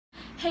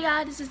Hey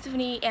guys, this is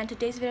Tiffany, and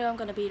today's video I'm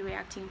gonna be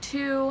reacting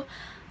to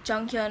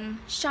Jonghyun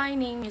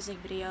Shinin music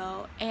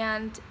video,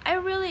 and I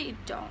really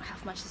don't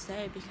have much to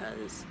say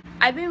because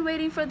I've been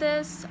waiting for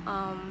this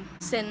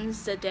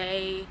since the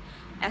day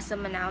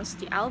SM announced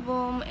the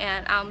album,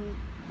 and I'm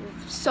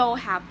so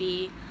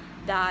happy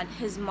that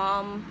his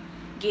mom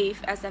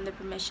gave SM the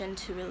permission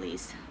to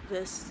release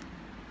this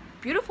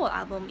beautiful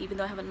album. Even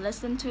though I haven't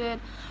listened to it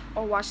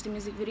or watched the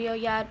music video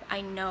yet,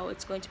 I know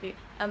it's going to be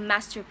a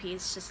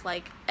masterpiece, just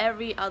like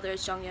every other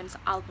Jonghyun's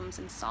albums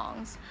and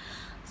songs.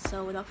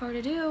 So without further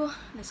ado,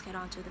 let's get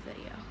on to the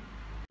video.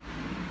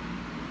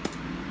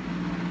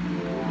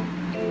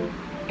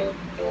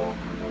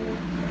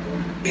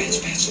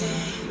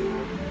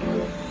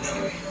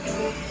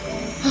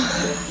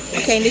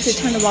 Okay, I need to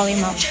turn the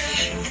volume up.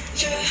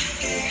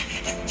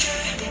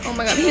 Oh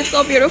my god, he's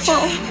so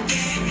beautiful.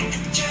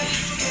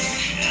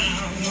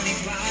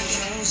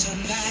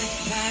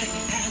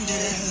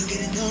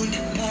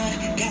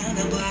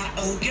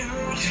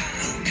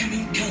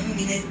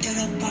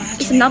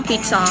 It's an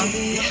upbeat song.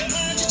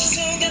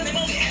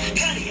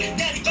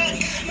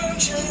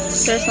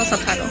 There's no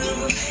subtitle.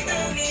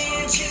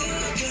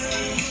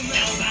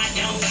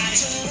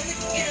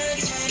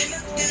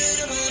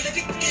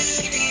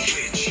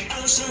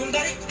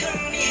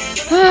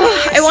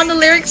 I want the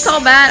lyrics so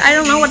bad. I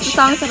don't know what the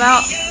song's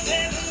about.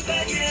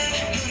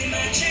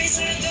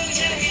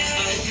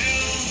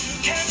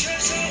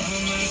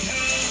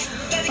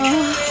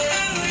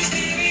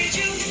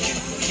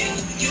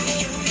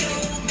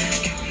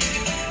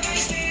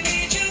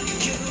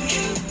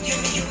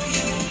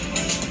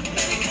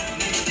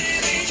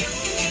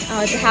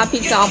 Oh, it's a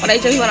happy song, but I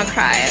just want to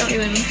cry. I don't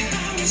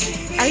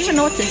even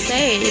know what to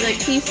say. Like,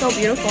 he's so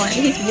beautiful, and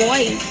his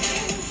voice.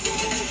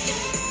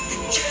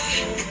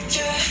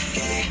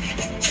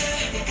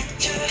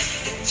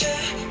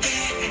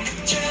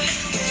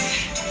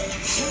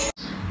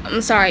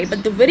 I'm sorry,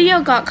 but the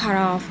video got cut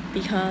off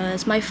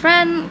because my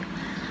friend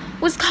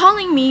was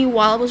calling me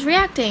while I was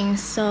reacting,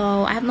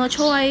 so I have no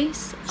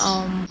choice.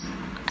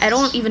 I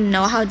don't even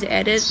know how to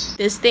edit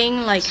this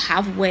thing like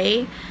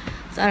halfway.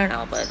 So I don't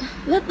know, but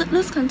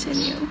let's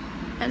continue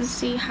and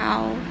see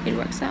how it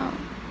works out.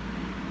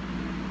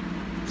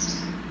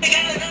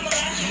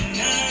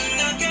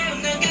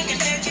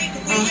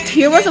 Oh,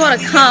 tear was about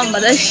to come,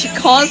 but then she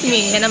calls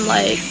me and I'm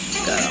like,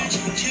 girl.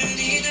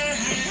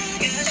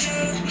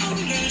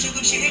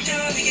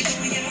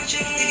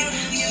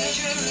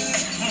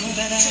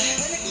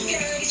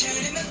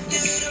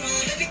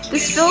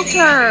 This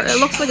filter, it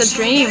looks like a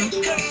dream.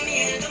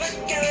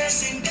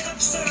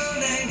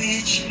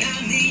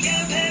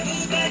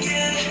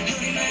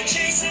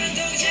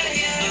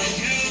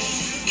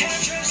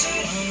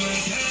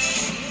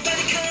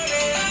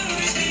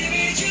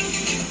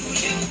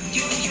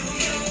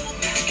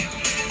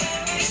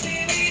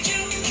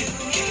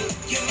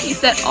 He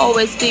said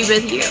always be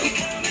with you.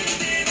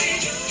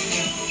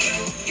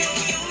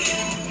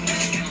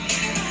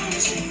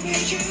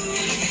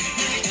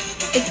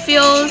 It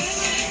feels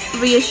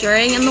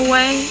reassuring in the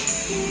way,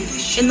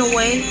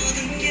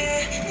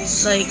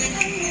 like,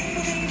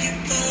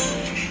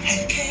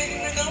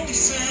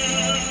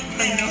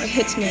 I don't know, it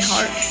hits me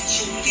hard.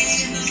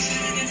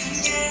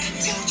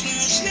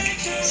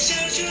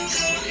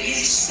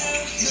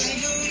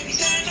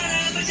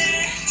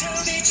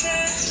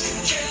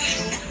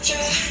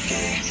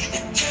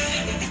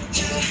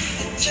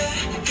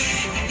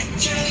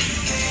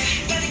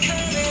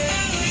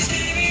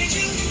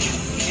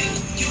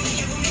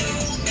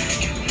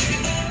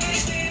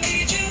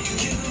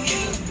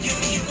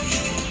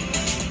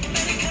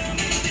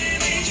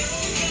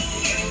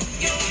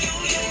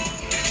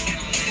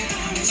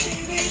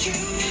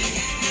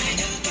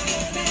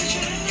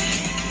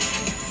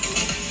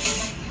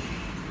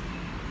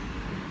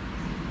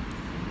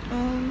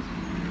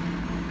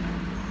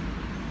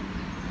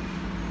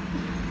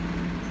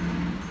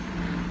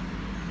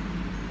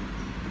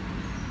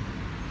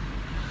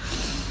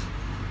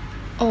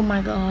 Oh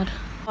my god.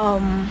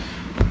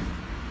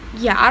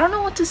 Yeah, I don't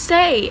know what to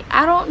say.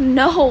 I don't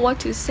know what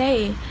to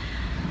say.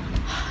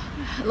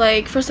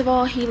 Like, first of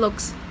all, he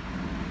looks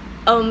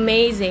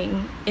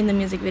amazing in the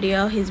music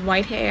video. His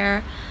white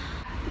hair,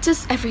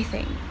 just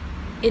everything.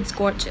 It's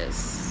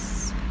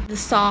gorgeous. The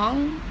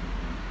song,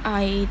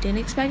 I didn't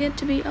expect it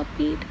to be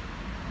upbeat,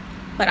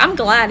 but I'm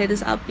glad it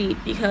is upbeat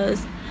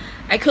because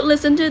I could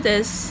listen to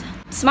this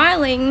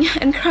smiling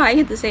and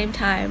crying at the same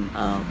time.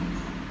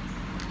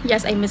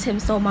 Yes, I miss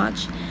him so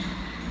much,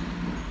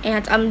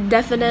 and I'm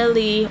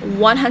definitely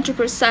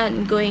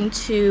 100% going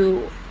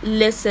to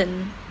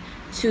listen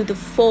to the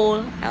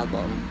full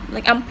album.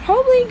 Like, I'm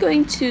probably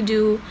going to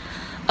do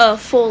a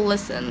full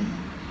listen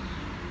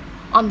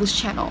on this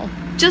channel,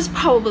 just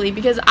probably,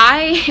 because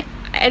I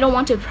don't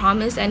want to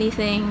promise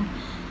anything.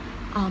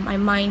 I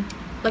might,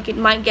 like, it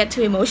might get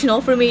too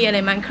emotional for me and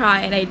I might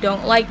cry, and I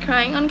don't like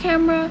crying on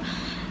camera.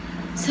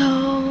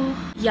 So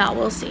yeah,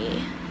 we'll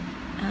see.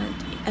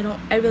 And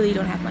I really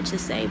don't have much to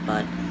say,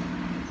 but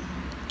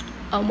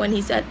when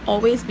he said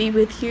always be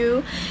with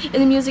you in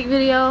the music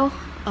video,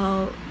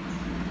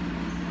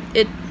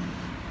 it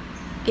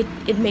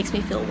it makes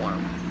me feel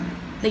warm.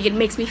 Like, it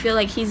makes me feel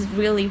like he's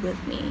really with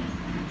me,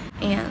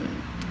 and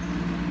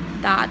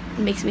that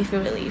makes me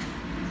feel relief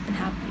and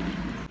happy.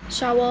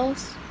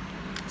 Shawls,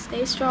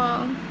 stay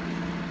strong.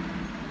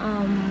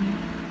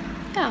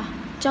 Yeah,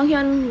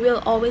 Jonghyun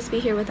will always be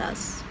here with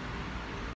us.